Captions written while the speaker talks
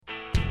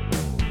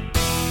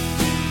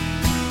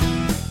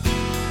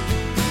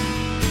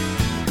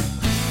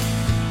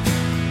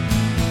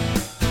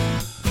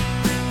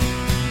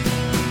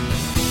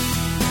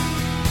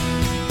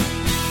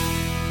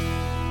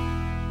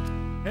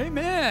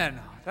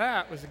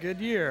That was a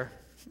good year.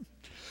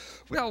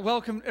 Well,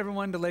 welcome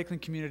everyone to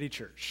Lakeland Community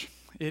Church.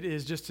 It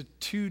is just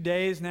 2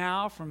 days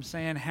now from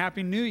saying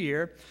Happy New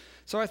Year.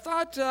 So I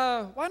thought,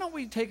 why don't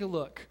we take a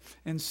look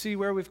and see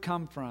where we've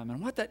come from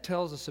and what that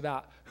tells us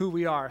about who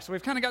we are. So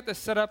we've kind of got this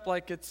set up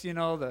like it's,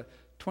 the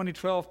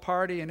 2012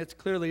 party, and it's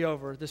clearly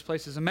over. This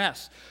place is a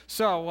mess.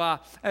 So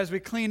as we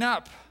clean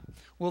up,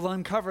 we'll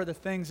uncover the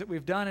things that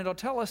we've done. It'll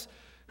tell us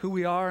who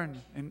we are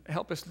and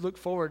help us look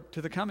forward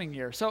to the coming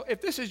year. So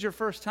if this is your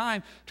first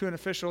time to an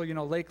official,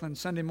 Lakeland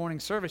Sunday morning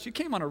service, you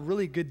came on a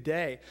really good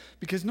day,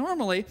 because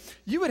normally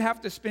you would have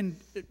to spend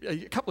a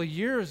couple of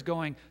years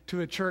going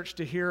to a church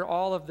to hear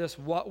all of this,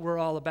 what we're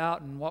all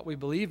about and what we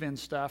believe in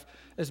stuff,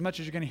 as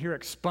much as you're going to hear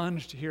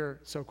expunged here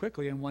so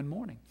quickly in one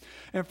morning.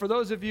 And for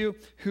those of you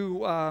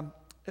who,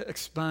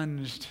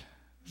 expunged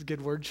is a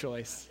good word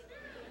choice.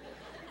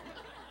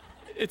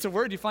 It's a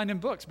word you find in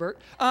books, Bert.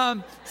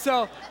 And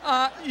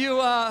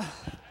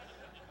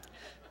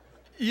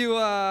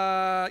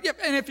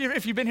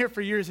if you've been here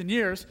for years and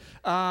years,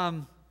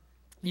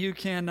 you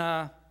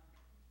can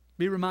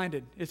be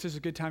reminded. This is a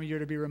good time of year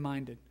to be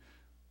reminded.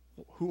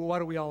 What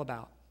are we all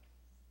about?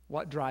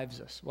 What drives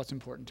us? What's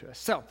important to us?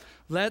 So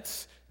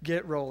let's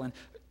get rolling.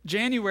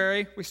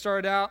 January, we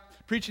started out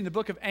preaching the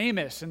book of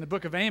Amos. In the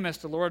book of Amos,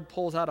 the Lord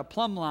pulls out a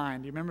plumb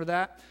line. Do you remember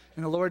that?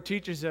 And the Lord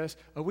teaches us,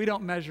 we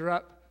don't measure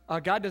up.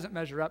 God doesn't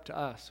measure up to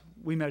us.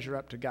 We measure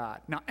up to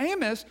God. Now,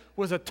 Amos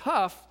was a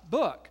tough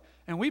book,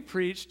 and we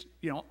preached,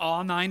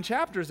 all 9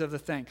 chapters of the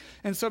thing.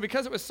 And so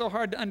because it was so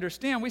hard to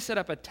understand, we set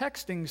up a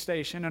texting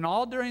station, and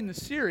all during the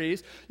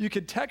series, you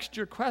could text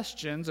your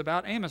questions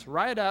about Amos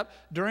right up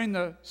during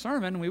the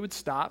sermon. We would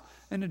stop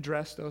and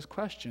address those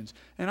questions.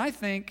 And I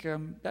think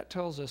that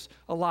tells us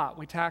a lot.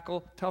 We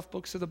tackle tough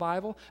books of the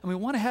Bible, and we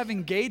want to have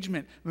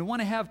engagement. We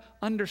want to have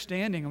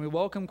understanding, and we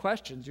welcome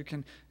questions. You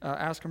can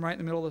ask them right in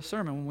the middle of the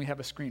sermon when we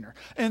have a screener.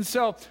 And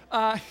so,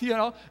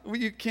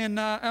 you can, and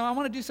I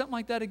want to do something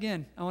like that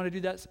again. I want to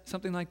do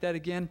something like that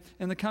again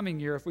in the coming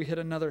year if we hit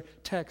another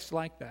text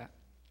like that.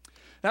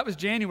 That was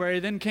January.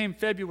 Then came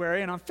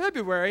February, and on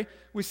February,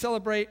 we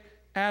celebrate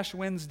Ash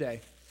Wednesday.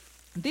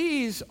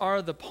 These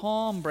are the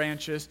palm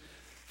branches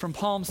from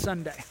Palm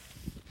Sunday.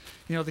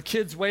 The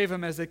kids wave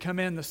them as they come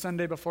in the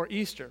Sunday before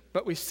Easter,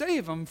 but we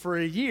save them for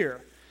a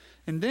year.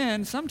 And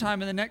then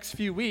sometime in the next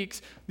few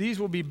weeks, these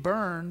will be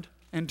burned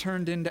and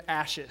turned into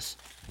ashes.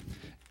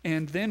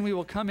 And then we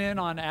will come in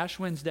on Ash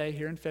Wednesday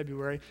here in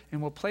February,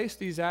 and we'll place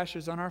these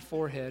ashes on our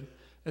forehead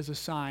as a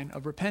sign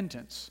of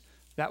repentance.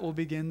 That will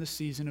begin the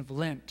season of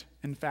Lent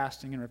and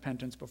fasting and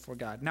repentance before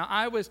God. Now,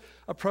 I was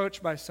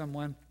approached by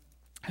someone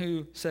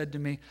who said to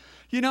me,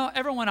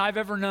 everyone I've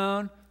ever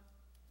known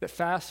that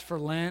fasts for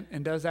Lent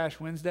and does Ash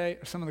Wednesday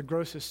are some of the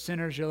grossest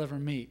sinners you'll ever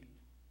meet.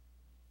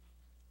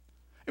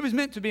 It was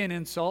meant to be an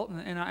insult,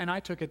 and I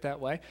took it that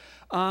way.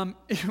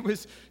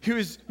 He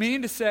was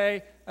meaning to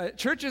say,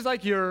 churches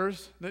like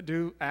yours that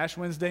do Ash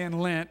Wednesday and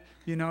Lent,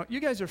 you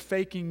guys are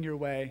faking your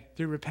way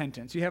through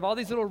repentance. You have all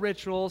these little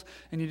rituals,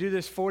 and you do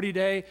this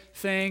 40-day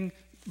thing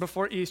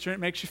before Easter, and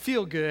it makes you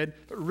feel good,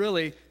 but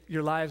really,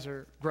 your lives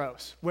are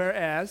gross.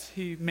 Whereas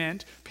he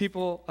meant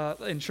people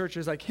in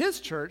churches like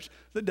his church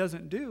that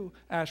doesn't do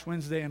Ash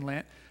Wednesday and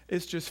Lent,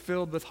 it's just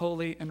filled with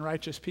holy and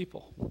righteous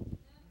people.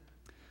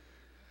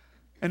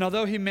 And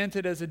although he meant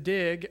it as a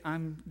dig,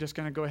 I'm just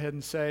going to go ahead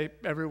and say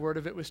every word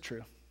of it was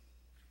true.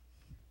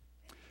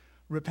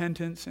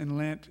 Repentance in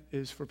Lent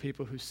is for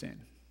people who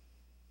sin.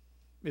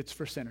 It's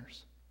for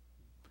sinners.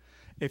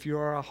 If you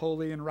are a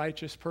holy and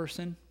righteous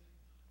person,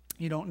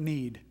 you don't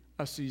need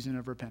a season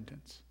of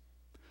repentance.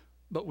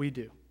 But we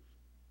do.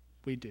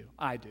 We do.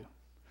 I do.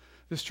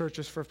 This church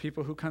is for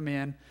people who come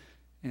in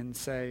and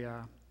say,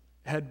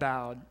 head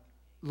bowed,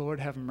 Lord,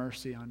 have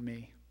mercy on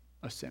me,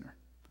 a sinner.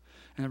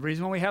 And the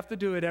reason why we have to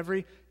do it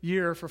every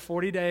year for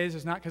 40 days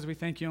is not because we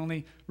think you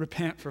only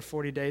repent for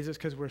 40 days. It's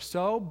because we're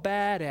so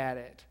bad at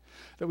it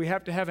that we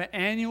have to have an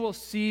annual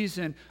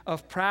season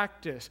of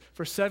practice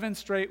for 7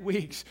 straight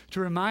weeks to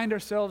remind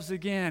ourselves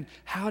again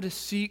how to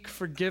seek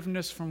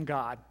forgiveness from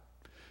God.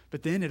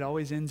 But then it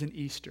always ends in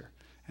Easter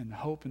and the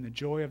hope and the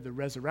joy of the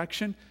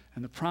resurrection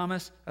and the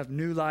promise of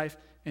new life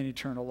and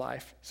eternal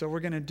life. So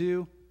we're going to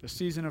do the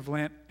season of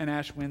Lent and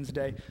Ash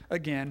Wednesday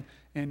again.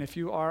 And if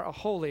you are a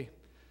holy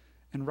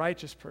and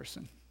righteous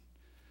person,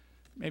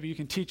 maybe you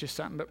can teach us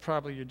something, but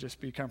probably you'd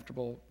just be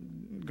comfortable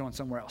going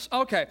somewhere else.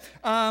 Okay.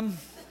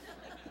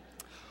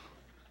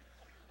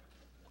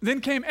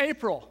 Then came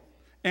April,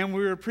 and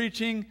we were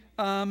preaching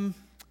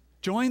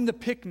Join the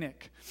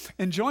Picnic.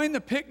 And Join the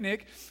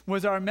Picnic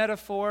was our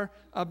metaphor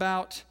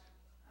about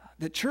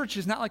that church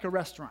is not like a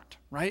restaurant,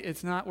 right?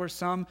 It's not where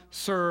some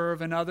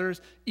serve and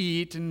others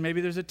eat, and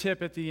maybe there's a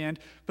tip at the end.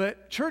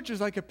 But church is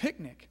like a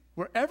picnic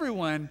where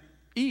everyone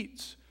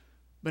eats,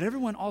 but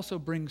everyone also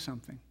brings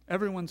something.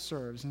 Everyone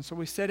serves. And so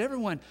we said,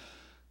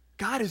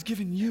 God has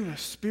given you a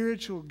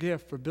spiritual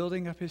gift for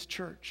building up his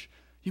church.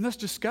 You must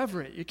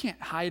discover it. You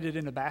can't hide it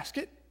in a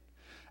basket.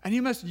 And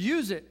you must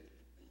use it.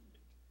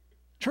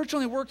 Church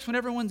only works when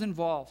everyone's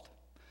involved.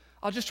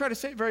 I'll just try to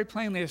say it very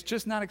plainly. It's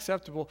just not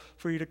acceptable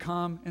for you to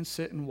come and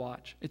sit and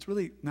watch. It's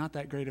really not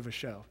that great of a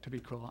show, to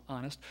be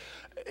honest.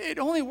 It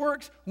only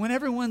works when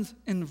everyone's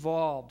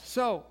involved.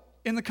 So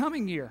in the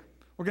coming year,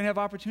 we're going to have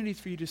opportunities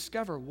for you to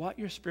discover what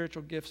your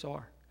spiritual gifts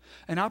are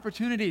and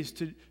opportunities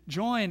to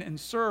join and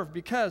serve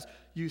because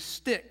you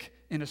stick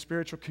in a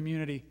spiritual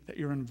community that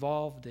you're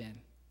involved in.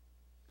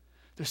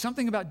 There's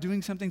something about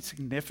doing something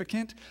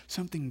significant,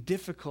 something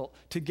difficult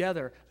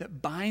together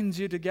that binds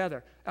you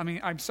together. I mean,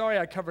 I'm sorry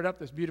I covered up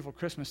this beautiful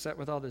Christmas set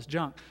with all this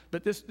junk,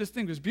 but this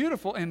thing was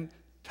beautiful, and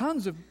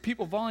tons of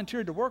people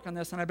volunteered to work on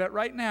this, and I bet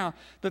right now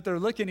that they're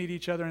looking at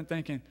each other and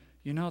thinking,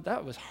 you know,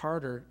 that was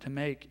harder to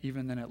make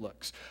even than it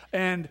looks.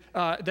 And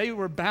they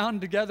were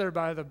bound together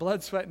by the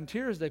blood, sweat, and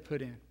tears they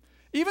put in.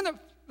 Even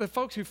the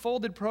folks who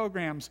folded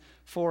programs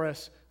for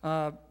us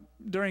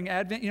during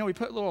Advent, you know, we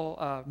put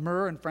little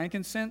myrrh and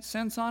frankincense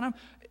scents on them.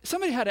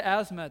 Somebody had an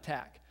asthma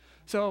attack.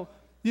 So,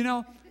 you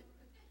know,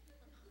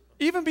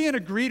 even being a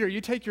greeter,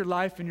 you take your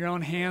life in your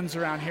own hands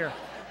around here.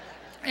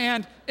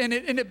 And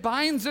it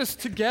binds us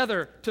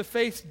together to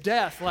face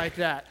death like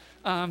that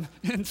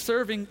in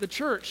serving the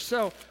church.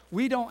 So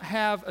we don't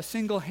have a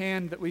single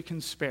hand that we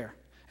can spare.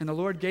 And the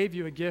Lord gave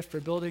you a gift for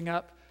building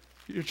up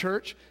your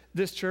church,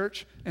 this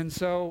church. And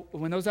so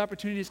when those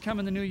opportunities come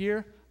in the new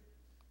year,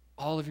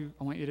 all of you,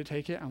 I want you to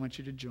take it. I want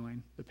you to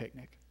join the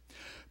picnic.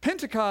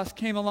 Pentecost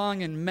came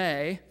along in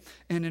May,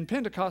 and in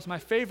Pentecost, my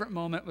favorite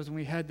moment was when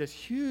we had this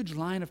huge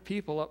line of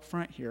people up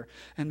front here,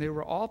 and they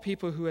were all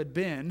people who had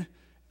been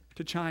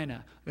to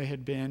China. They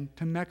had been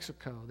to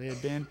Mexico. They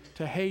had been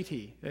to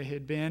Haiti. They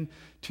had been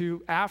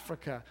to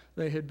Africa.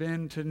 They had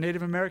been to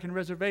Native American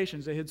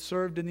reservations. They had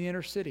served in the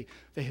inner city.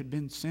 They had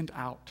been sent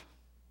out.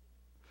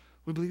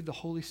 We believe the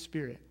Holy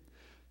Spirit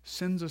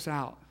sends us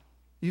out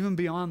even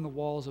beyond the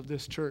walls of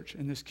this church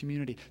and this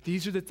community.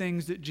 These are the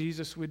things that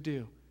Jesus would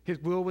do.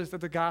 His will was that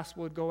the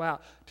gospel would go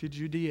out to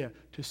Judea,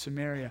 to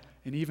Samaria,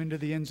 and even to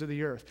the ends of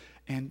the earth.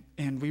 And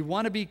we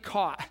want to be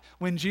caught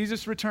when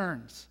Jesus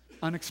returns.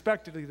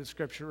 Unexpectedly, the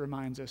scripture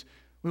reminds us.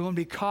 We want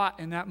to be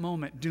caught in that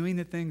moment doing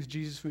the things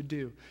Jesus would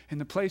do, in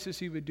the places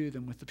he would do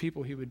them, with the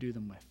people he would do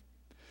them with.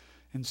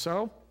 And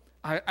so,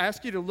 I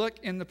ask you to look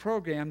in the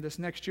program this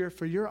next year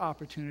for your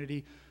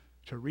opportunity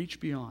to reach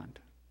beyond.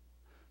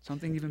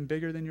 Something even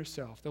bigger than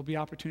yourself. There'll be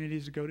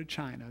opportunities to go to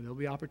China. There'll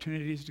be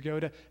opportunities to go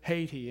to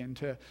Haiti and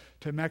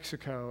to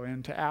Mexico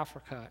and to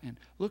Africa. And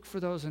look for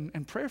those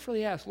and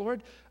prayerfully ask,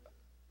 Lord,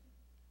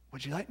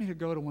 would you like me to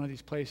go to one of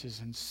these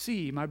places and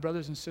see my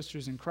brothers and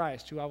sisters in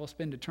Christ who I will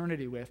spend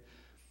eternity with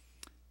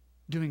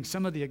doing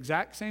some of the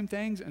exact same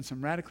things and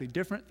some radically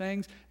different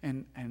things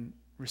and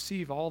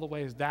receive all the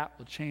ways that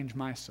will change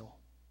my soul?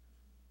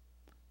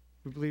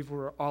 We believe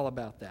we're all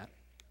about that.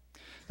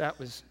 That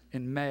was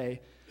in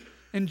May.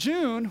 In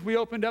June, we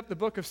opened up the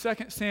book of 2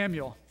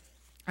 Samuel.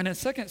 And in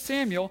 2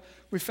 Samuel,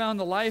 we found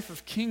the life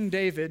of King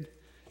David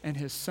and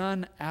his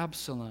son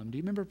Absalom. Do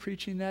you remember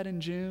preaching that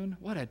in June?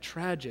 What a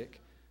tragic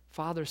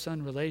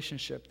father-son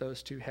relationship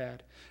those two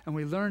had. And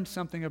we learned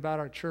something about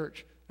our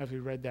church as we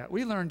read that.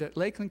 We learned that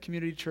Lakeland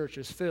Community Church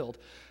is filled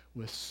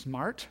with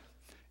smart,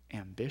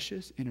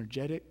 ambitious,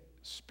 energetic,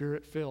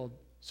 spirit-filled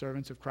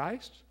servants of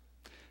Christ.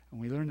 And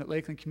we learned that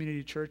Lakeland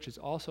Community Church is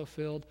also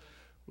filled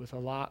with a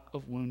lot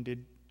of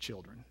wounded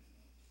children.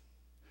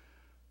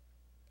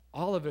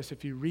 All of us,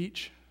 if you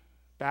reach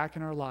back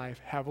in our life,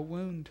 have a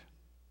wound.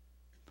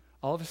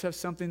 All of us have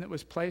something that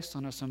was placed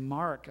on us, a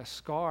mark, a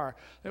scar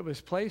that was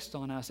placed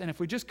on us. And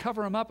if we just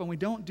cover them up and we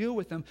don't deal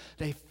with them,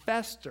 they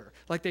fester,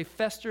 like they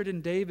festered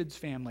in David's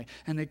family.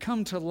 And they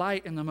come to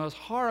light in the most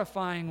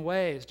horrifying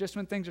ways. Just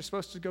when things are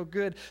supposed to go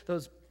good,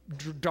 those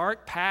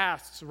dark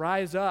pasts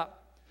rise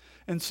up.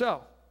 And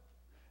so,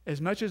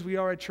 as much as we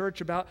are a church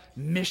about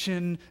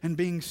mission and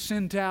being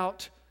sent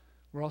out,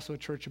 we're also a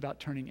church about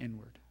turning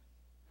inward.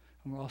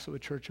 And we're also a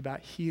church about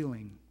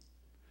healing.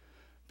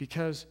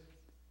 Because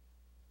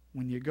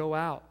when you go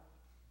out,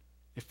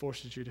 it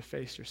forces you to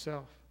face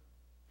yourself.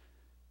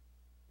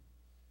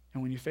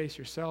 And when you face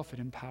yourself, it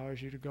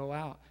empowers you to go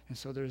out. And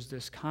so there's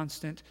this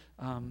constant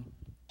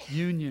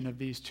union of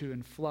these two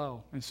and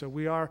flow. And so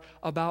we are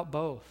about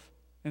both.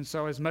 And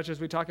so as much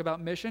as we talk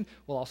about mission,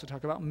 we'll also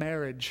talk about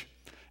marriage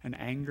and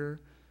anger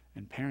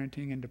and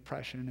parenting and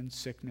depression and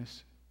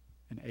sickness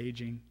and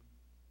aging,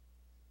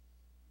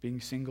 being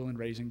single and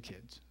raising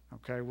kids.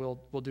 Okay, we'll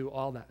do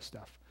all that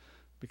stuff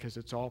because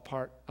it's all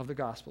part of the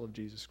gospel of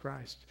Jesus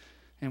Christ.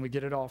 And we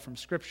get it all from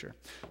Scripture.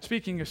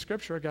 Speaking of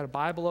Scripture, I got a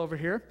Bible over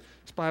here.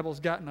 This Bible's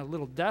gotten a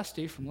little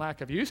dusty from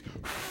lack of use.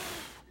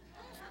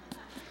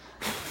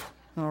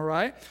 All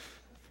right,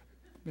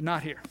 but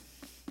not here.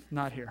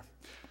 Not here.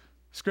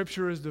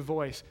 Scripture is the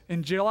voice.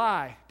 In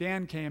July,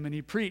 Dan came and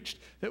he preached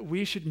that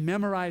we should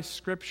memorize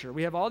Scripture.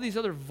 We have all these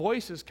other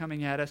voices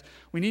coming at us.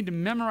 We need to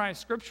memorize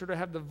Scripture to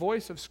have the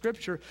voice of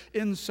Scripture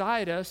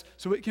inside us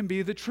so it can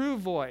be the true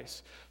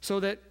voice. So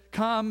that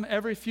come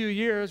every few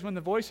years when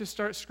the voices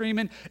start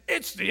screaming,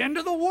 it's the end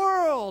of the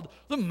world.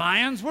 The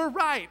Mayans were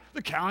right.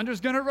 The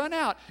calendar's going to run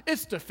out.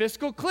 It's the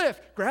fiscal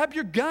cliff. Grab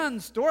your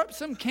guns. Store up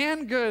some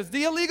canned goods.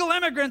 The illegal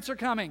immigrants are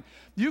coming.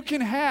 You can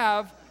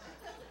have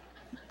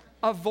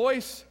a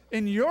voice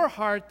in your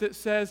heart that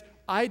says,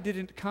 I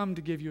didn't come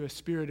to give you a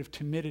spirit of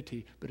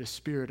timidity, but a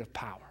spirit of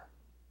power.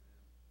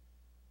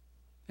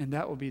 And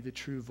that will be the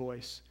true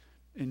voice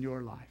in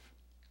your life.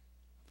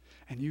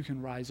 And you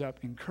can rise up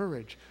in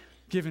courage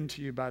given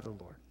to you by the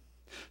Lord.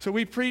 So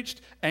we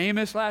preached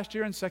Amos last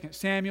year and 2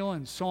 Samuel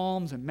and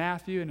Psalms and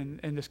Matthew.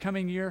 And in this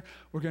coming year,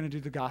 we're going to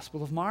do the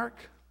Gospel of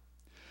Mark.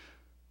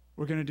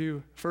 We're going to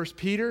do 1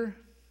 Peter.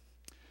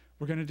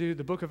 We're going to do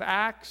the book of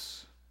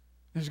Acts.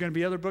 There's going to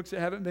be other books that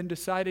haven't been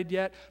decided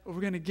yet, but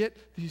we're going to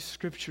get these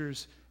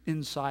scriptures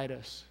inside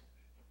us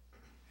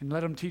and let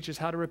them teach us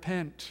how to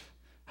repent,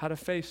 how to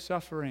face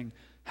suffering,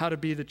 how to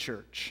be the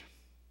church.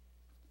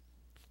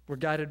 We're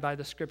guided by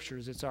the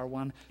scriptures. It's our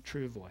one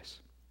true voice.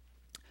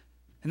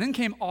 And then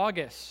came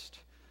August.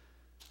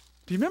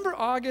 Do you remember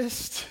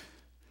August?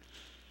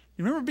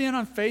 You remember being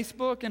on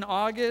Facebook in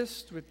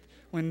August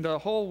when the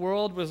whole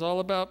world was all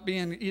about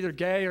being either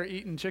gay or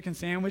eating chicken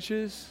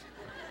sandwiches?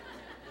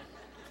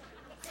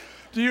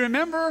 Do you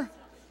remember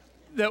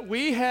that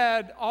we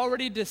had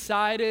already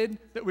decided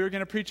that we were going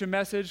to preach a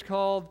message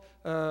called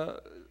The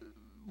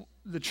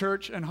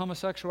Church and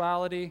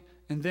Homosexuality?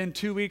 And then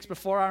 2 weeks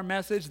before our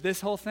message, this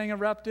whole thing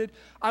erupted.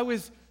 I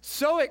was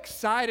so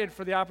excited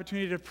for the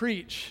opportunity to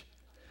preach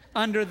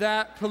under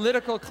that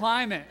political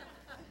climate.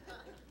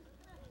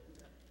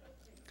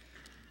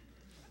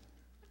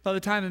 By the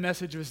time the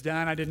message was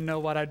done, I didn't know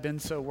what I'd been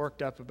so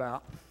worked up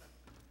about.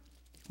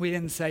 We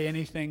didn't say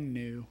anything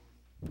new.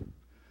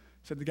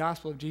 So the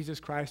gospel of Jesus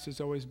Christ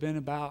has always been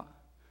about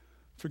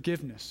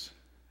forgiveness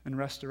and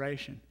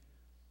restoration.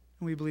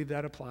 And we believe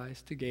that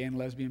applies to gay and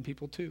lesbian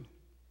people too.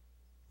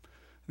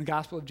 The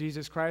gospel of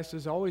Jesus Christ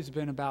has always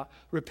been about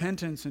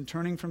repentance and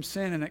turning from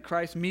sin, and that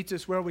Christ meets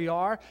us where we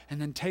are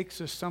and then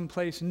takes us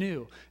someplace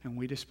new. And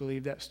we just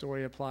believe that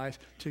story applies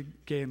to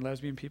gay and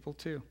lesbian people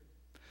too.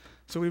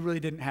 So we really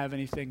didn't have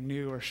anything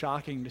new or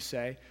shocking to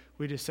say.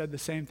 We just said the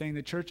same thing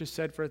the church has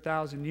said for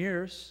 1,000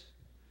 years.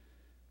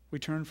 We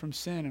turn from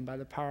sin and by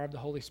the power of the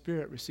Holy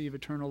Spirit receive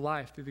eternal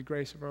life through the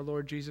grace of our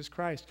Lord Jesus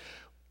Christ.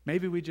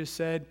 Maybe we just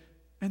said,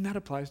 and that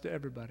applies to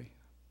everybody.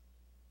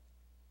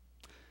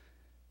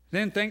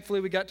 Then,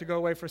 thankfully, we got to go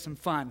away for some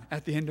fun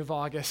at the end of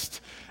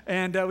August.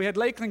 And we had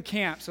Lakeland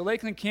Camp. So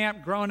Lakeland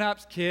Camp,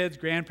 grown-ups, kids,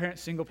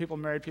 grandparents, single people,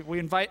 married people. We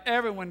invite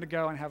everyone to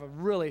go and have a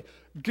really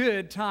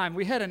good time.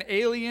 We had an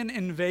alien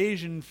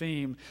invasion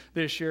theme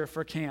this year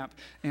for camp.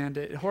 And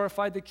it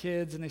horrified the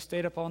kids, and they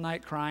stayed up all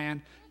night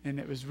crying. And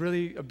it was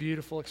really a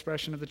beautiful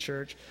expression of the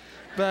church.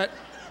 But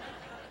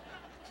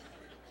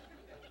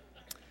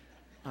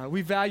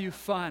we value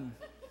fun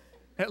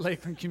at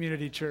Lakeland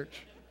Community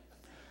Church.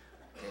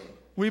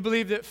 We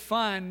believe that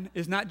fun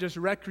is not just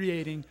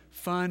recreating,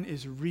 fun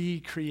is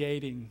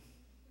recreating.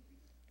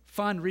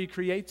 Fun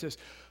recreates us.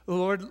 The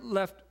Lord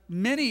left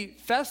many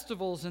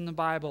festivals in the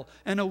Bible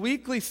and a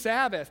weekly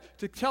Sabbath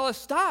to tell us,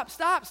 stop.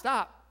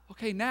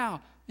 Okay,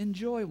 now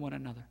enjoy one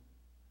another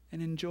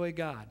and enjoy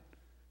God.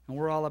 And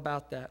we're all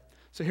about that.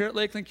 So here at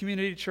Lakeland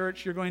Community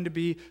Church, you're going to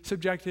be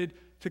subjected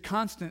to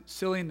constant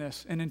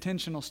silliness and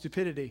intentional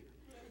stupidity.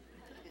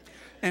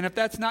 And if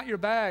that's not your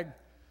bag,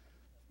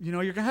 you're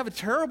going to have a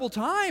terrible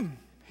time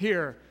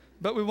here,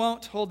 but we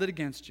won't hold it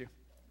against you.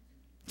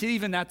 See,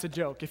 even that's a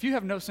joke. If you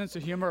have no sense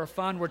of humor or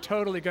fun, we're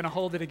totally going to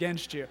hold it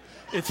against you.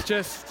 It's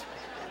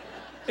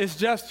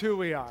just who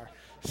we are.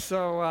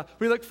 So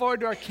we look forward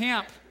to our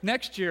camp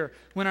next year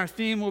when our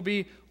theme will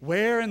be,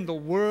 Where in the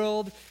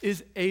World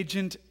is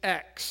Agent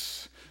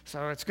X?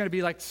 So it's going to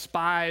be like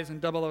spies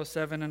and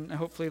 007 and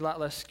hopefully a lot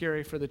less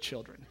scary for the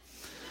children.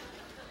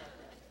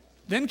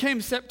 Then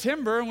came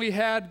September, and we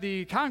had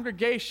the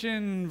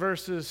congregation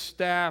versus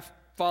staff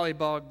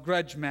volleyball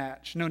grudge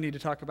match. No need to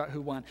talk about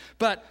who won.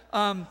 But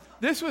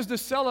this was to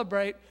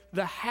celebrate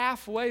the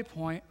halfway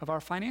point of our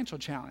financial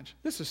challenge.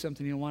 This is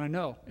something you'll want to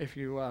know if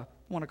you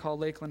want to call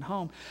Lakeland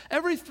home.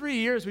 Every 3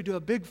 years, we do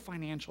a big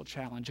financial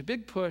challenge, a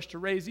big push to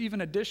raise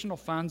even additional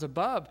funds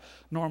above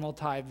normal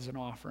tithes and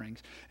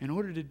offerings in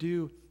order to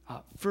do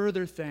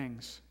further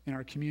things in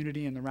our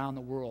community and around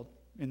the world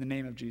in the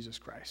name of Jesus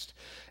Christ.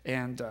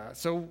 And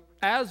so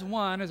as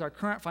one is our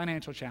current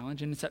financial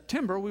challenge. In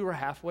September, we were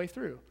halfway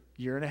through.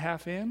 Year and a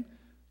half in,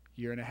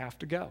 year and a half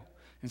to go.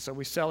 And so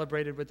we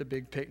celebrated with a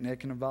big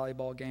picnic and a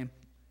volleyball game.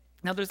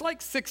 Now, there's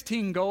like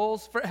 16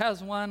 goals for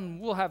As One.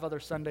 We'll have other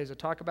Sundays to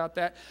talk about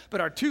that. But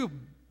our two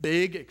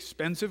big,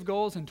 expensive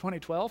goals in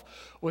 2012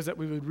 was that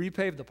we would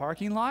repave the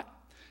parking lot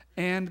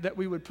and that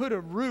we would put a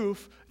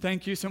roof.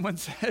 Thank you, someone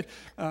said.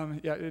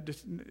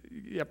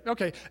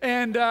 Okay.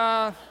 And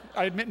I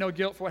admit no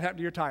guilt for what happened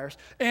to your tires.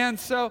 And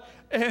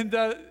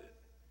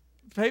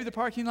pave the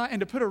parking lot and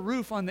to put a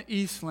roof on the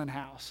Eastland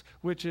house,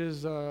 which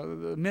is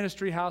the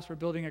ministry house we're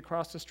building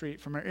across the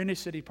street from our inner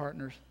city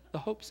partners, the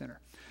Hope Center.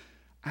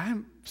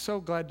 I'm so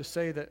glad to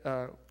say that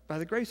by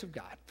the grace of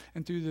God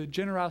and through the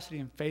generosity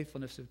and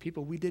faithfulness of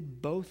people, we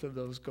did both of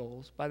those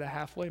goals by the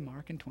halfway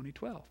mark in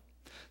 2012.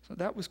 So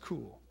that was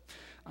cool.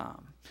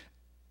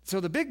 So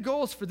the big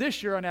goals for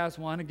this year on As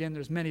One, again,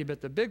 there's many,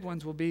 but the big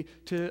ones will be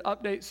to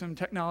update some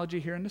technology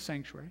here in the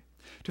sanctuary,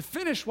 to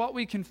finish what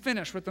we can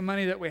finish with the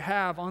money that we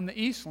have on the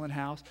Eastland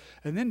house,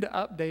 and then to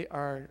update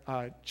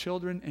our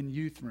children and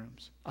youth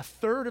rooms. A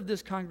third of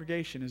this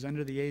congregation is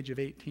under the age of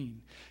 18.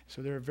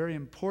 So they're a very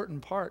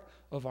important part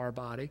of our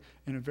body,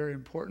 and a very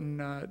important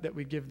that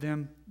we give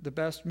them the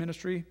best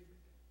ministry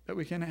that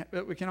we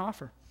can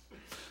offer.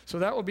 So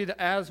that will be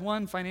the As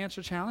One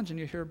financial challenge, and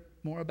you'll hear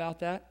more about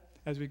that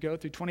as we go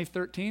through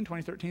 2013.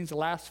 2013 is the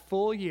last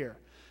full year,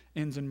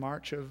 ends in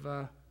March of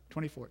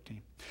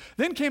 2014.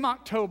 Then came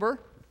October.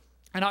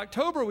 In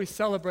October, we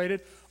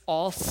celebrated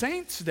All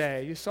Saints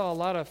Day. You saw a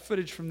lot of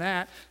footage from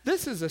that.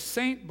 This is a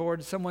saint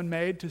board someone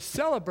made to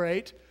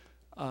celebrate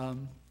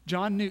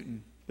John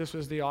Newton. This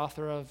was the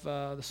author of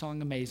the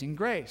song Amazing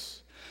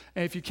Grace.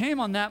 And if you came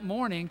on that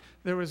morning,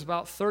 there was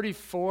about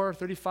 34,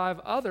 35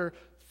 other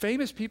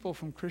famous people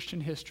from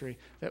Christian history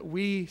that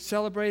we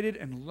celebrated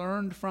and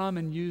learned from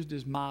and used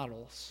as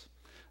models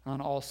on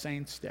All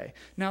Saints Day.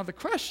 Now, the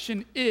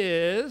question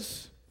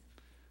is,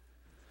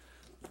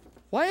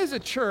 why is a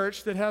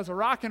church that has a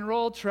rock and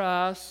roll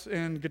truss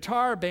and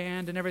guitar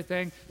band and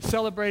everything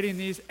celebrating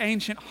these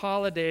ancient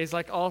holidays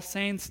like All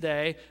Saints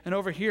Day, and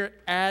over here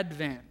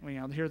Advent?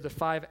 Here are the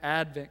 5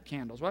 Advent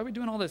candles. Why are we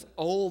doing all this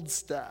old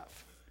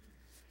stuff?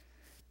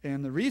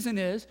 And the reason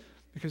is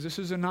because this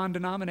is a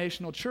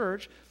non-denominational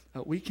church.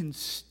 We can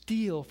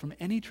steal from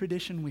any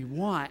tradition we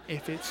want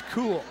if it's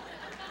cool.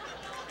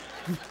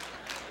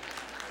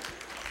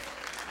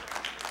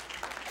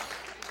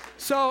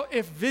 So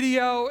if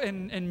video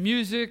and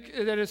music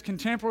that is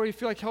contemporary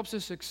feel like helps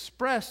us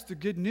express the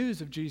good news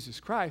of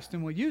Jesus Christ,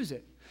 then we'll use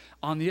it.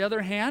 On the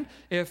other hand,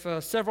 if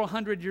a several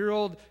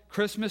hundred-year-old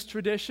Christmas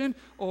tradition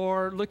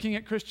or looking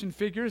at Christian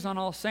figures on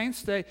All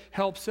Saints Day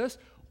helps us,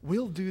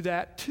 we'll do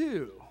that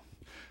too.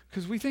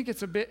 Because we think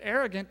it's a bit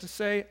arrogant to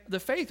say the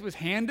faith was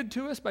handed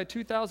to us by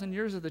 2,000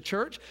 years of the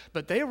church,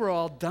 but they were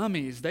all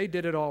dummies. They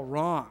did it all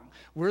wrong.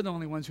 We're the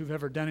only ones who've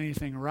ever done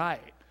anything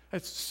right.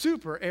 That's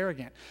super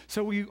arrogant.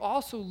 So we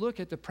also look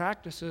at the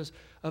practices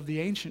of the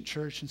ancient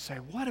church and say,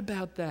 what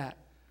about that?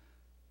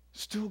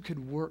 Still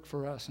could work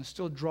for us and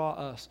still draw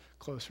us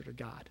closer to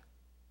God.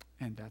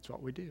 And that's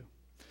what we do.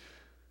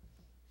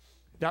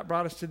 That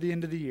brought us to the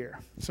end of the year.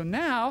 So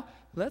now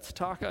let's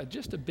talk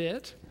just a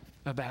bit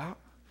about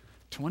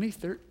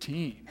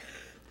 2013.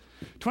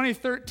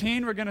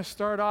 2013, we're going to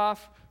start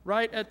off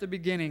right at the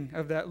beginning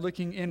of that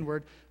looking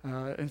inward.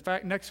 In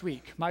fact, next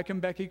week, Mike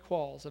and Becky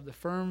Qualls of the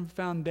Firm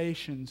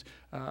Foundations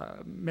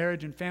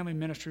Marriage and Family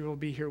Ministry will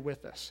be here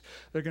with us.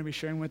 They're going to be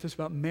sharing with us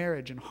about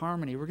marriage and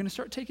harmony. We're going to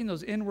start taking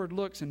those inward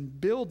looks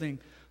and building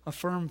a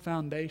firm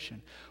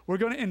foundation. We're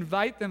going to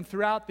invite them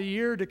throughout the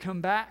year to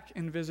come back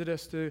and visit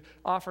us to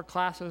offer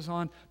classes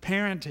on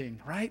parenting,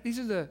 right? These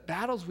are the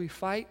battles we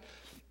fight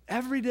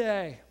every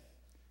day.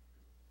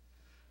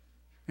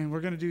 And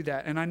we're going to do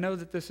that. And I know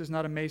that this is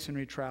not a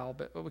masonry trowel,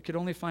 but we could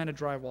only find a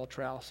drywall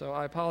trowel, so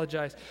I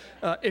apologize.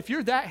 If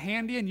you're that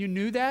handy and you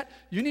knew that,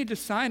 you need to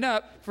sign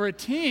up for a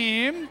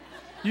team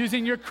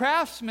using your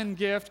craftsman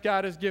gift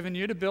God has given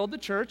you to build the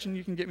church, and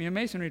you can get me a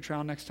masonry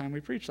trowel next time we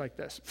preach like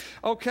this.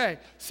 Okay,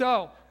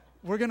 so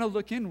we're going to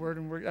look inward,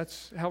 and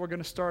that's how we're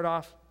going to start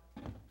off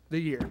the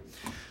year.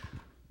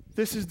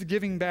 This is the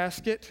giving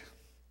basket.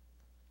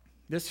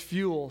 This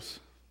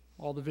fuels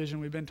all the vision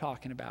we've been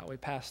talking about. We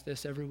pass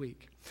this every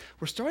week.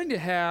 We're starting to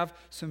have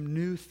some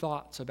new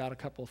thoughts about a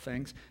couple of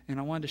things, and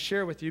I wanted to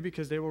share with you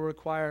because they will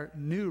require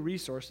new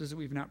resources that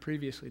we've not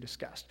previously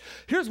discussed.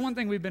 Here's one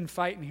thing we've been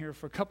fighting here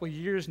for a couple of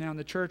years now in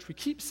the church. We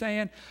keep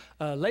saying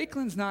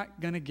Lakeland's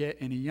not going to get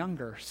any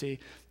younger. See,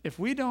 if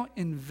we don't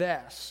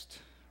invest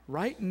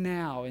right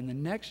now in the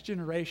next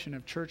generation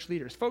of church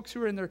leaders, folks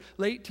who are in their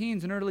late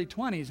teens and early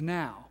 20s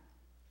now,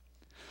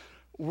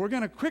 we're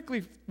going to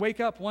quickly wake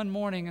up one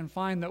morning and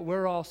find that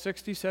we're all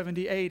 60,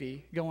 70,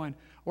 80 going,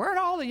 where'd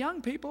all the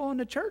young people in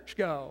the church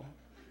go?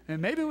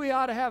 And maybe we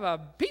ought to have a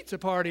pizza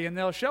party and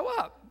they'll show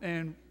up.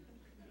 And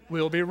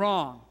we'll be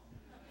wrong.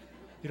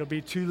 It'll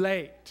be too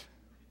late.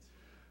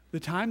 The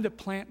time to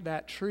plant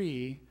that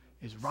tree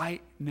is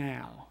right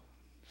now.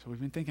 So we've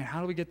been thinking,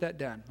 how do we get that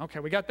done? Okay,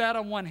 we got that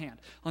on one hand.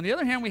 On the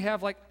other hand, we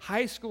have like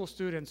high school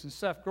students and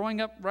stuff growing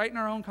up right in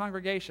our own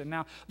congregation.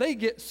 Now, they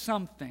get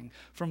something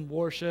from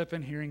worship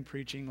and hearing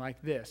preaching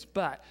like this.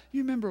 But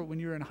you remember when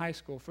you were in high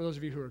school, for those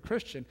of you who are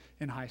Christian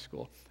in high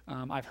school,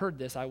 I've heard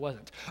this, I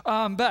wasn't.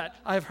 But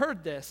I've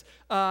heard this,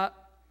 that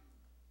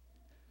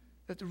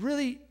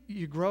really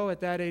you grow at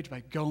that age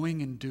by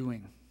going and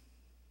doing,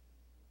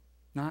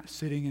 not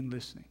sitting and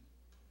listening.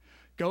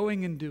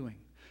 Going and doing.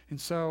 And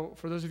so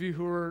for those of you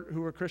who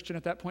were Christian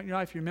at that point in your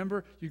life, you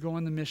remember you go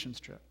on the missions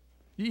trip.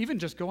 You even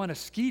just go on a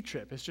ski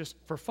trip. It's just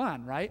for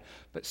fun, right?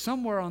 But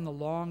somewhere on the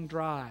long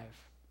drive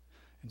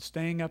and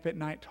staying up at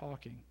night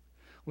talking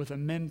with a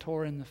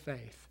mentor in the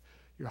faith,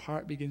 your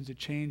heart begins to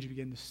change. You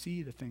begin to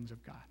see the things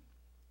of God.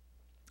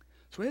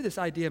 So we have this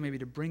idea maybe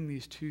to bring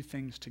these two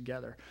things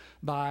together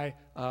by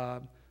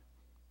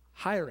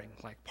hiring,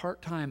 like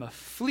part-time, a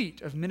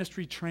fleet of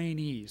ministry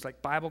trainees,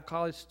 like Bible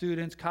college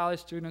students,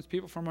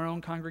 people from our own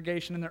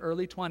congregation in their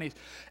early 20s.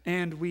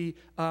 And we,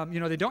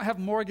 they don't have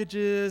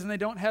mortgages and they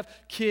don't have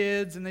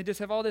kids and they just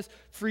have all this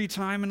free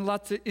time and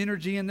lots of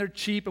energy and they're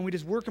cheap and we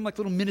just work them like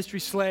little ministry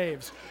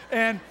slaves.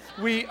 And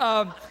we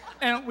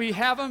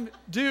have them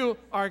do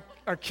our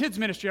kids'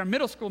 ministry, our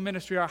middle school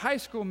ministry, our high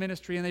school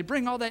ministry, and they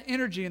bring all that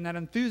energy and that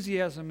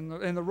enthusiasm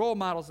and the role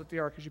models that they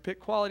are, because you pick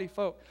quality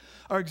folk.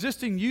 Our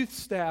existing youth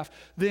staff,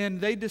 then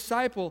they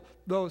disciple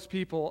those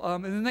people.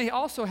 And then they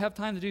also have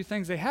time to do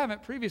things they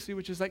haven't previously,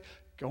 which is like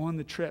go on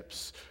the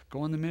trips,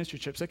 go on the ministry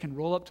trips. They can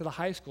roll up to the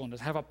high school and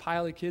just have a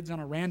pile of kids on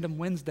a random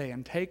Wednesday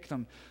and take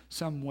them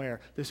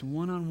somewhere. This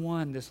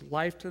one-on-one, this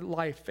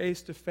life-to-life,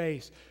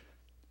 face-to-face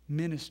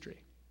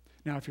ministry.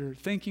 Now, if you're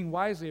thinking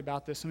wisely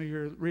about this, some of you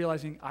are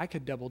realizing, I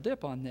could double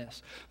dip on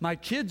this. My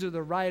kids are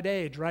the right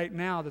age right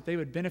now that they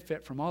would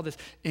benefit from all this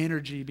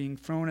energy being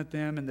thrown at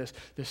them and this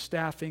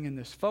staffing and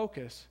this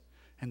focus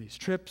and these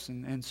trips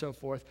and so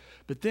forth.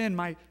 But then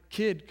my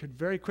kid could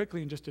very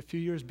quickly, in just a few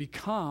years,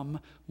 become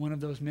one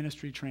of those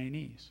ministry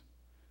trainees,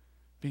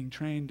 being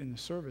trained in the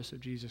service of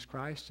Jesus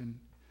Christ. And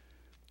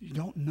you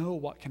don't know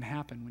what can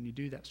happen when you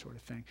do that sort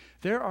of thing.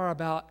 There are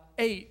about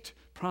 8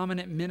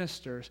 prominent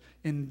ministers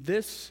in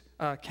this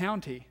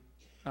county,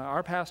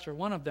 our pastor,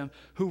 one of them,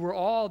 who were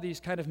all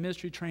these kind of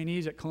ministry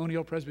trainees at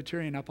Colonial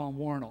Presbyterian up on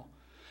Warnell.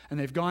 And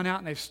they've gone out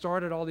and they've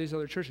started all these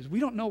other churches. We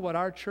don't know what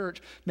our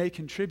church may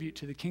contribute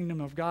to the kingdom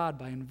of God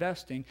by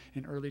investing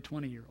in early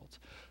 20-year-olds.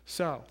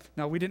 So,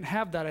 now we didn't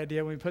have that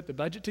idea when we put the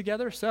budget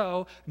together,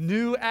 so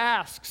new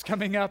asks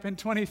coming up in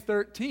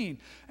 2013.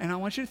 And I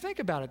want you to think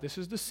about it. This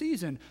is the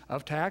season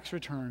of tax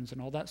returns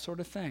and all that sort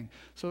of thing.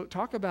 So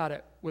talk about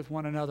it with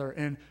one another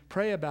and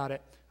pray about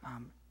it.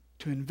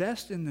 To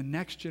invest in the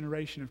next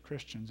generation of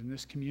Christians in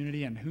this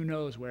community and who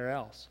knows where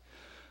else.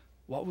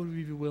 What would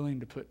we be willing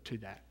to put to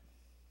that?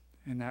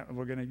 And that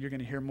you're going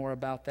to hear more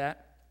about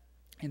that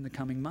in the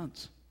coming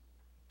months.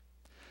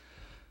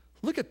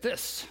 Look at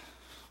this.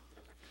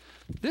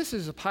 This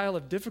is a pile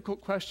of difficult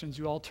questions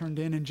you all turned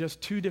in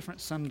just 2 different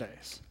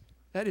Sundays.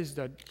 That is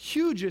the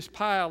hugest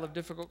pile of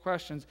difficult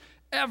questions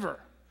ever.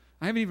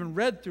 I haven't even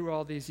read through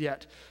all these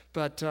yet,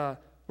 but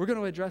we're going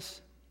to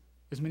address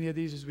as many of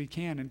these as we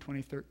can in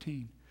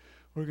 2013.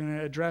 We're going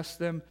to address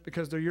them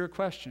because they're your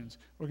questions.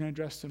 We're going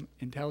to address them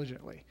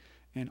intelligently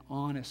and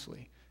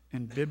honestly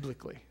and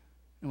biblically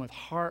and with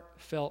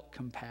heartfelt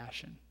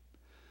compassion.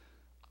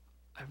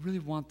 I really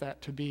want that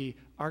to be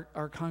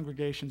our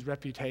congregation's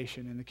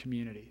reputation in the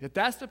community.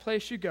 That's the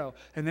place you go,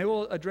 and they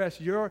will address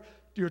your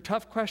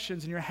tough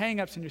questions and your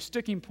hang-ups and your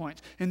sticking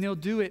points, and they'll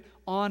do it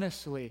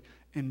honestly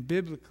and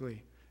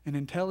biblically and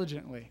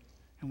intelligently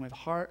and with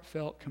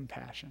heartfelt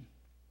compassion.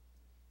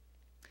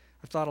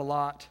 I've thought a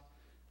lot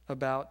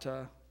about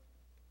the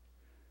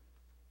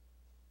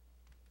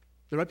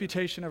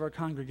reputation of our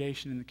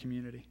congregation in the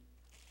community.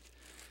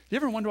 You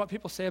ever wonder what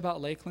people say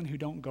about Lakeland who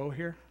don't go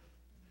here?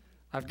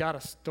 I've got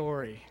a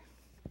story.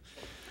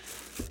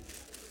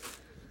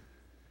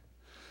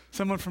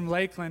 Someone from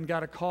Lakeland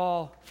got a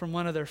call from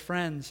one of their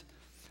friends,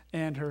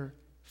 and her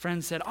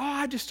friend said,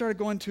 I just started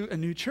going to a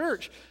new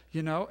church,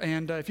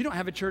 and if you don't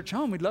have a church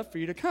home, we'd love for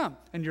you to come.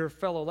 And your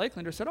fellow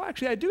Lakelander said,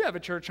 actually, I do have a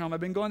church home. I've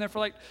been going there for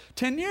like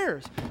 10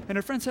 years. And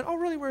her friend said,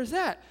 really, where's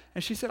that?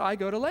 And she said, I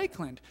go to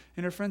Lakeland.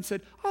 And her friend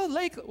said,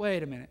 Lakeland,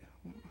 wait a minute,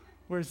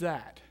 where's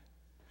that?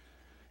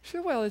 She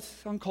said, well,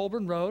 it's on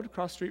Colburn Road,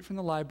 across the street from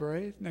the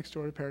library, next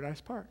door to Paradise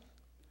Park.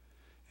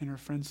 And her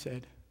friend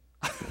said,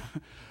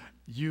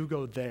 you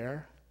go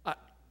there?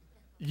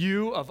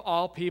 You, of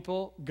all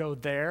people, go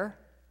there?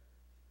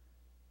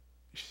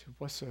 She said,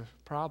 what's the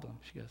problem?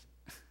 She goes,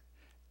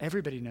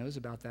 everybody knows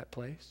about that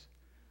place.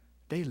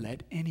 They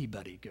let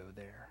anybody go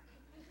there.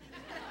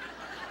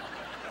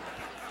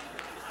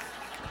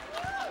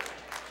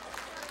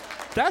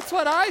 That's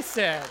what I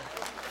said.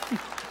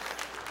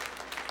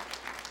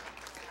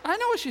 I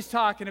know what she's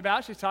talking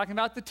about. She's talking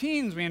about the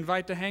teens we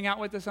invite to hang out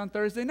with us on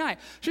Thursday night.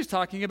 She's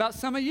talking about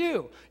some of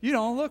you. You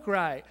don't look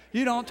right.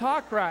 You don't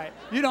talk right.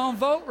 You don't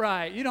vote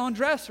right. You don't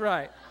dress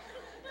right.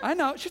 I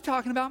know. She's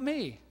talking about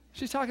me.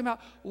 She's talking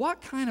about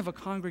what kind of a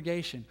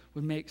congregation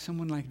would make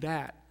someone like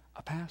that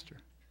a pastor.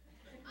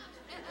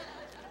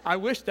 I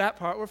wish that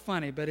part were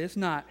funny, but it's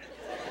not.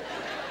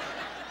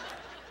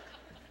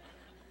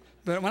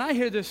 But when I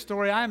hear this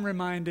story, I'm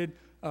reminded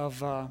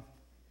of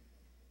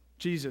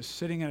Jesus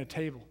sitting at a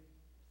table.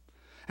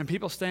 And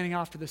people standing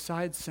off to the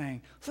side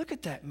saying, look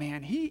at that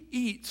man. He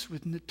eats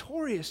with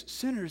notorious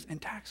sinners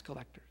and tax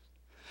collectors.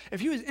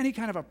 If he was any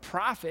kind of a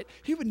prophet,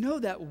 he would know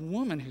that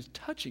woman who's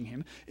touching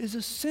him is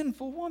a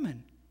sinful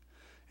woman.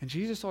 And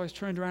Jesus always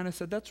turned around and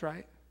said, that's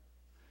right.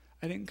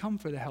 I didn't come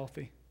for the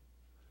healthy.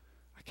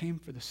 I came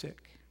for the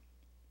sick.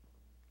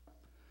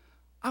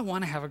 I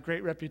want to have a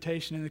great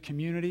reputation in the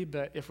community,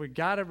 but if we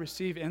got to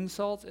receive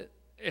insults,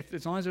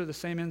 as long as they're the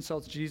same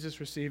insults Jesus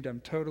received, I'm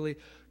totally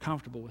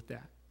comfortable with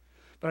that.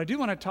 But I do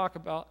want to talk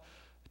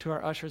to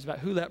our ushers about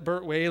who let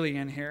Bert Whaley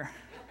in here.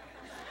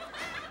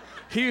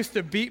 He used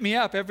to beat me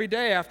up every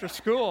day after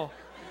school.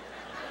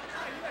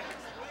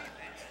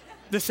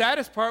 The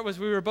saddest part was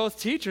we were both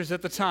teachers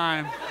at the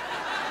time.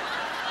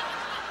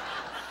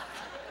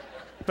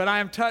 But I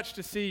am touched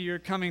to see you're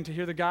coming to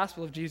hear the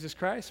gospel of Jesus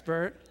Christ,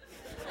 Bert.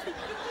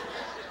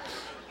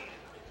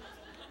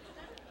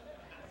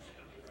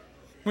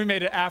 We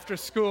made an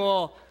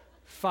after-school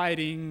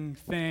fighting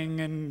thing,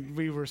 and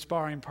we were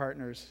sparring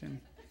partners. And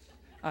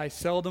I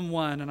seldom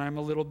won, and I'm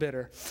a little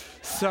bitter.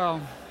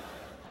 So,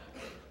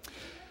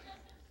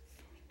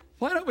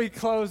 why don't we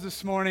close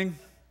this morning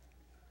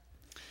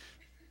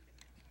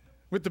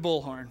with the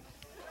bullhorn?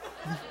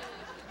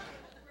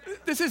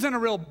 This isn't a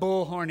real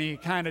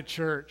bullhorny kind of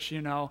church,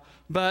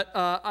 but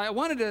I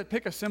wanted to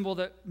pick a symbol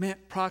that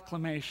meant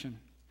proclamation,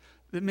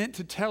 that meant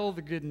to tell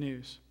the good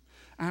news.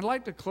 And I'd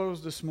like to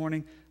close this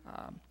morning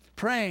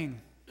praying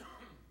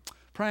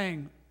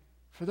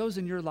for those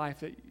in your life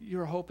that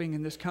you're hoping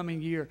in this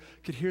coming year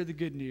could hear the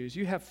good news.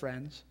 You have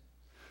friends,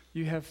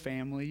 you have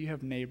family, you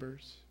have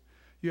neighbors,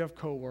 you have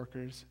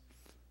coworkers.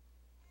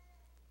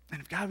 And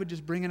if God would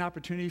just bring an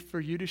opportunity for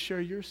you to share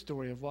your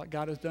story of what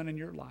God has done in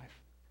your life.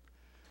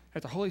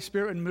 That the Holy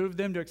Spirit would move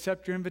them to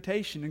accept your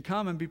invitation and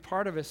come and be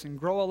part of us and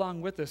grow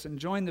along with us and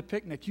join the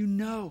picnic. You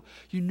know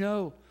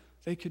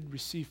they could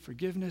receive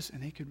forgiveness,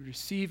 and they could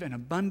receive an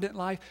abundant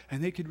life,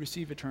 and they could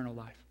receive eternal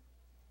life.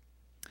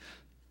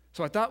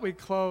 So I thought we'd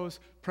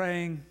close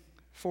praying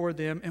for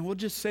them, and we'll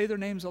just say their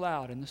names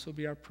aloud, and this will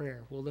be our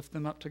prayer. We'll lift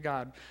them up to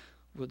God.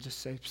 We'll just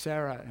say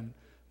Sarah and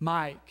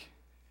Mike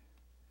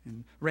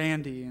and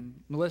Randy and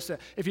Melissa.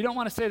 If you don't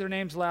want to say their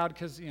names aloud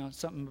because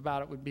something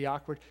about it would be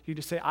awkward, you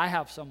just say, I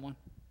have someone.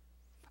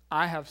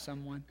 I have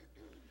someone.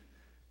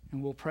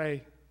 And we'll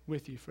pray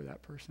with you for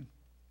that person.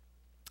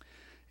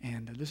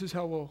 And this is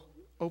how we'll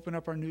open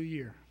up our new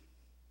year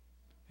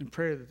in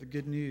prayer that the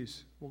good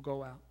news will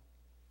go out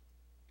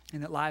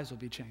and that lives will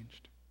be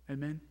changed.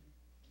 Amen?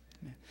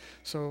 Amen.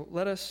 So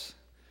let us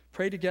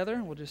pray together,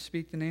 and we'll just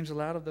speak the names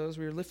aloud of those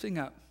we are lifting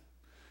up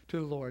to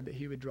the Lord, that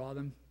he would draw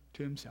them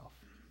to himself.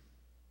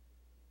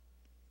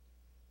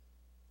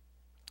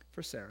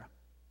 For Sarah.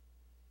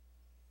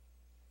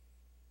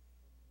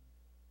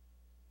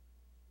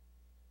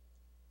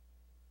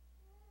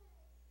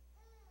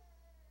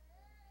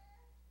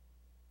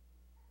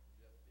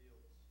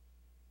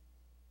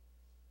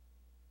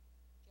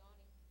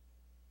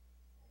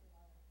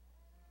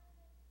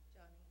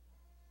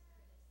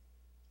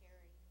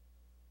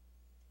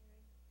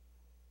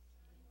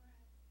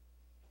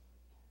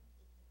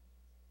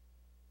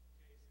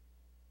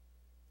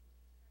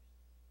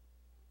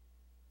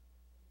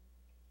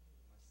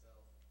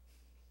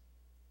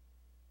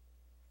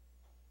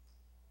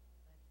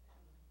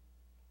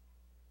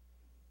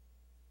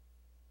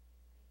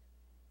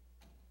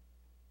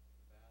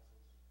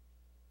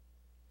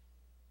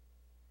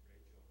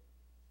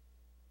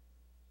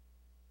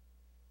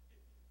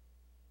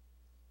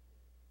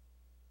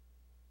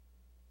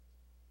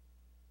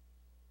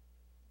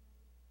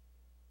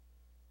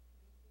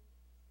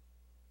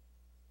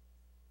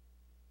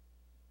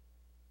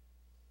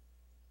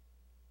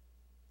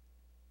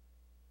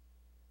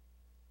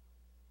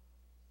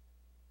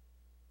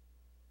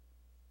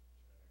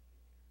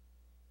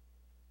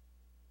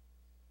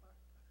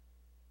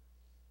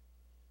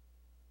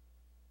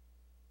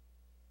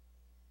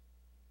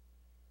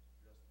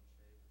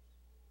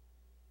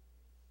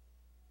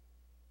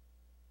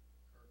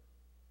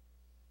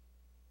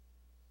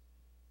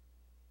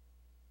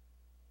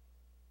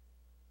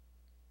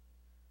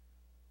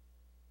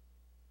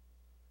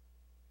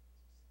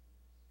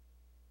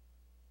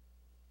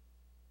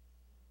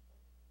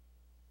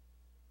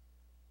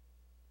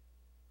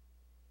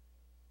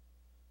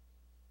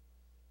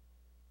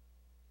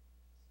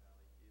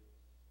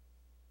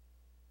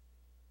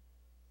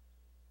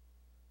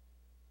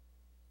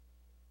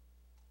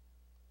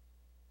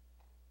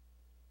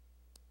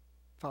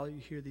 Father, you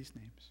hear these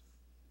names.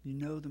 You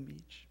know them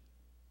each.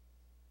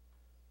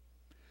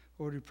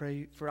 Lord, we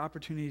pray for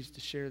opportunities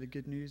to share the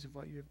good news of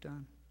what you have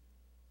done.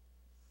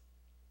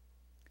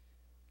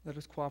 Let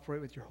us cooperate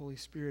with your Holy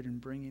Spirit in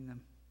bringing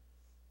them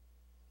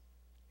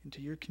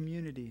into your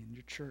community and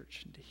your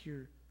church, and to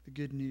hear the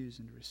good news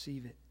and to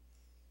receive it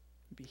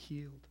and be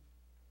healed.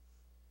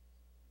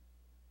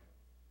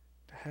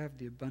 To have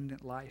the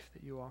abundant life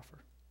that you offer.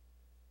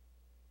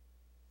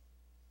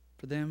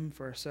 For them,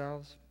 for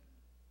ourselves,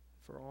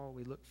 for all,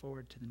 we look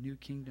forward to the new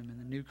kingdom and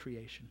the new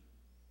creation.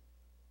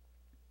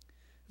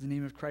 In the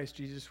name of Christ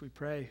Jesus, we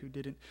pray, who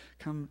didn't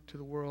come to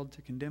the world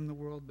to condemn the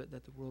world, but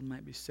that the world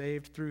might be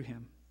saved through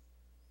him.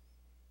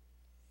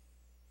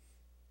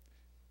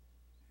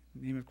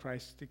 In the name of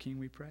Christ the King,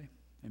 we pray.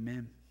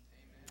 Amen.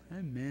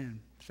 Amen. Amen.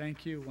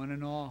 Thank you, one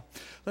and all.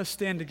 Let's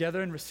stand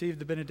together and receive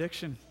the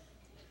benediction.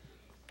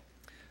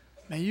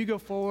 May you go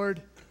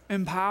forward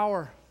in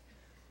power.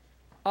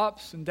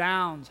 ups and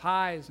downs,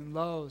 highs and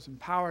lows,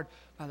 empowered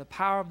by the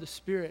power of the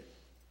Spirit,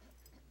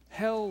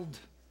 held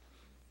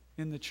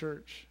in the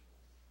church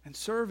and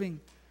serving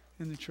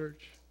in the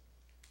church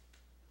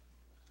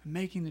and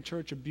making the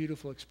church a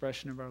beautiful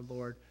expression of our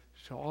Lord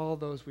to all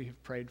those we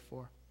have prayed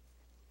for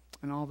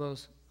and all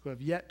those who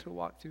have yet to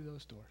walk through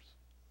those doors.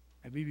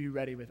 May we be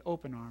ready with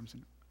open arms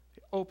and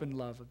the open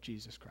love of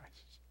Jesus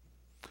Christ.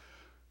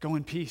 Go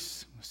in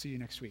peace. We'll see you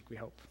next week, we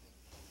hope.